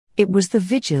It was the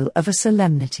vigil of a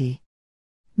solemnity.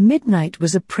 Midnight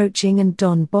was approaching and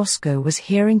Don Bosco was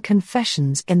hearing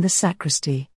confessions in the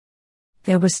sacristy.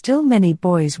 There were still many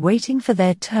boys waiting for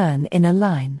their turn in a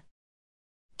line.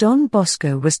 Don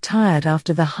Bosco was tired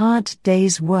after the hard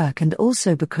day's work and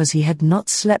also because he had not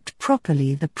slept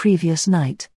properly the previous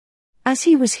night. As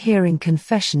he was hearing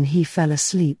confession he fell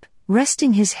asleep,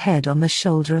 resting his head on the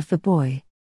shoulder of the boy.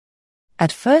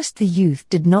 At first the youth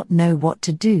did not know what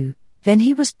to do, then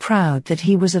he was proud that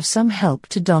he was of some help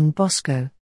to Don Bosco.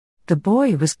 The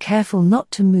boy was careful not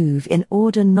to move in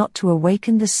order not to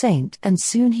awaken the saint, and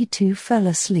soon he too fell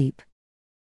asleep.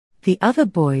 The other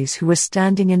boys who were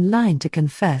standing in line to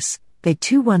confess, they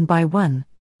too one by one,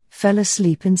 fell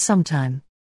asleep in some time.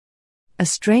 A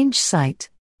strange sight,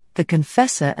 the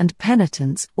confessor and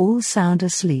penitents all sound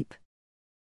asleep.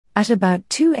 At about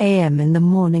 2 a.m. in the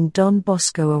morning Don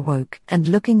Bosco awoke and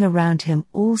looking around him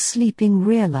all sleeping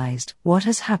realized what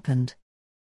has happened.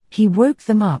 He woke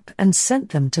them up and sent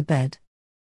them to bed.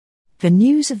 The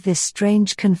news of this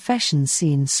strange confession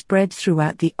scene spread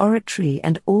throughout the oratory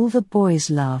and all the boys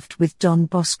laughed with Don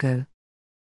Bosco.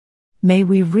 May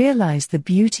we realize the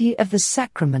beauty of the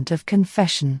sacrament of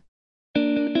confession.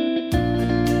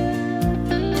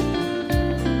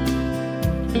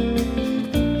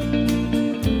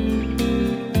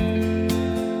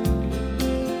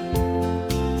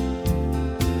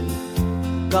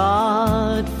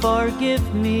 God,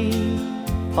 forgive me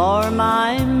for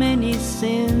my many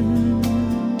sins.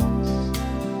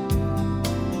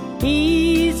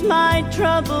 Ease my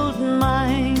troubled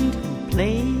mind and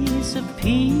place a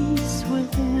peace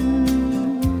within.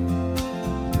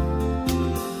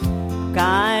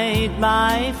 Guide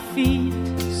my feet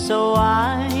so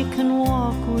I can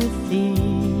walk with thee.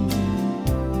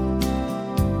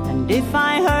 And if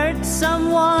I hurt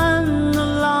someone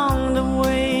along the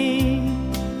way,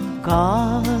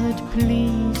 God,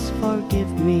 please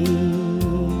forgive me.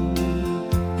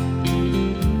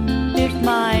 If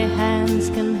my hands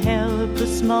can help a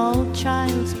small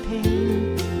child's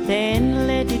pain, then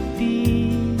let it be.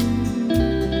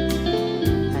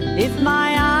 And if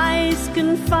my eyes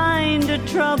can find a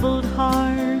troubled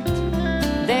heart,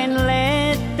 then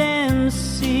let them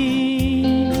see.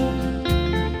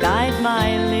 Guide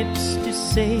my lips to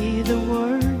say the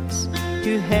words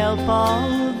to help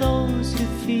all those who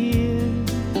fear.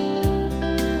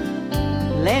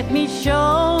 Let me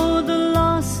show the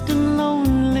lost and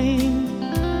lonely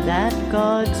that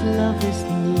God's love is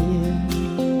near.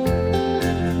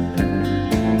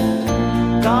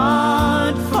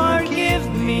 God, forgive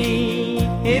me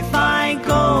if I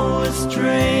go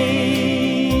astray,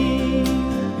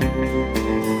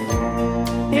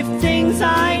 if things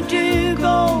I do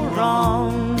go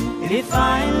wrong, if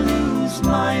I lose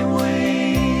my way.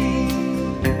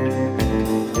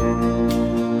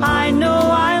 I know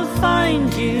I'll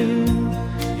find you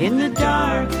in the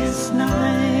darkest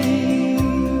night.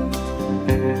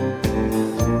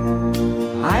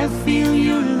 I'll feel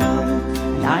your love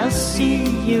and I'll see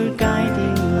your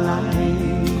guiding light.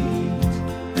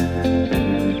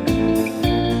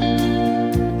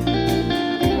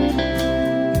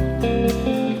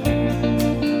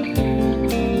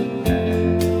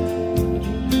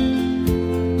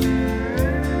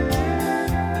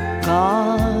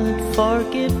 God,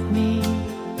 forgive me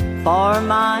for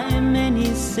my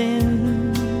many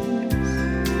sins.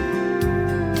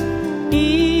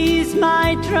 Ease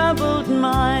my troubled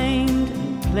mind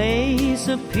and place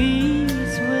a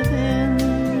peace within.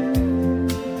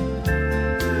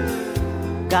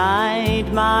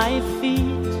 Guide my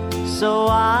feet so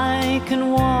I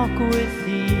can walk with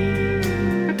thee.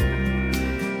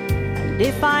 And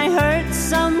if I hurt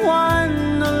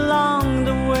someone along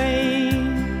the way,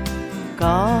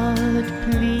 God,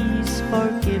 please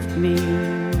forgive me.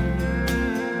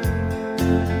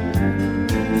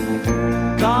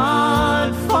 God,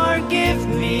 forgive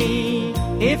me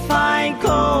if I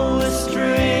go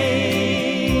astray,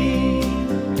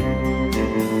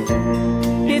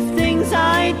 if things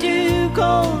I do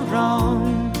go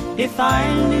wrong, if I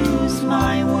lose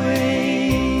my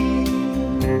way.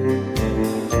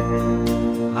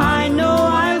 I know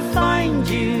I'll find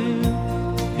you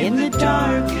in the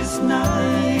darkest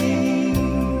night.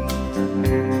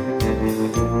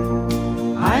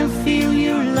 I'll feel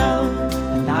your love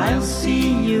and I'll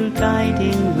see your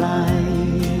guiding light.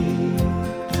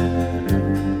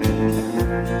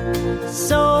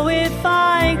 So if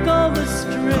I go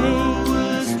astray,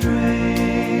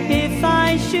 if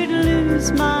I should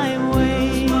lose my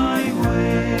way,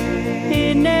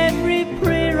 in every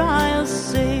prayer I'll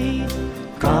say,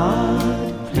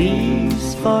 God,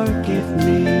 please forgive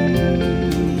me.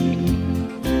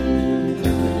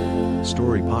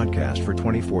 Story podcast for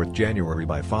 24th January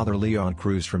by Father Leon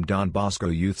Cruz from Don Bosco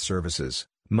Youth Services,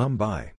 Mumbai.